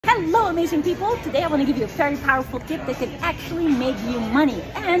Hello amazing people! Today I want to give you a very powerful tip that can actually make you money.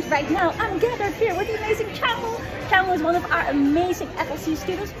 And right now I'm gathered here with the amazing Chamu. Chamu is one of our amazing FLC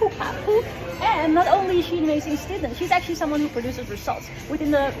students, and not only is she an amazing student, she's actually someone who produces results. Within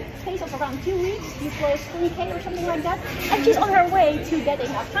the space of around 2 weeks, she closed 20K or something like that, and she's on her way to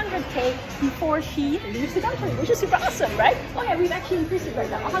getting 100K before she leaves the country, which is super awesome, right? Oh yeah, we've actually increased it right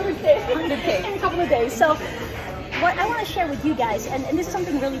now, 100K in a couple of days. So what I want to share with you guys, and this is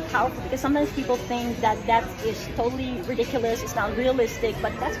something really powerful, because sometimes people think that that is totally ridiculous, it's not realistic,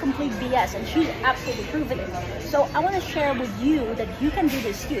 but that's complete BS, and she's absolutely proven it. So I want to share with you that you can do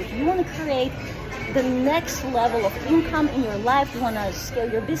this too. If you want to create the next level of income in your life, you want to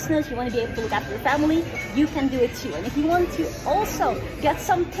scale your business, you want to be able to look after your family, you can do it too. And if you want to also get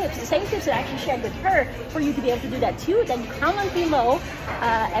some tips, the same tips that I actually shared with her, for you to be able to do that too, then comment below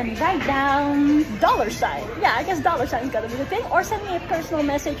and write down $sign. Yeah, I guess $sign is gonna be the thing, or send me a personal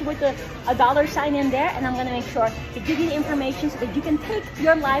message with a $sign in there, and I'm gonna make sure to give you the information so that you can take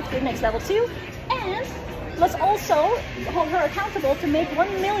your life to the next level too. And let's also hold her accountable to make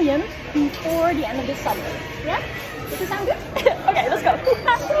 1 million before the end of this summer. Yeah? Does it sound good? Okay, let's go.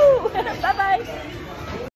 Bye bye.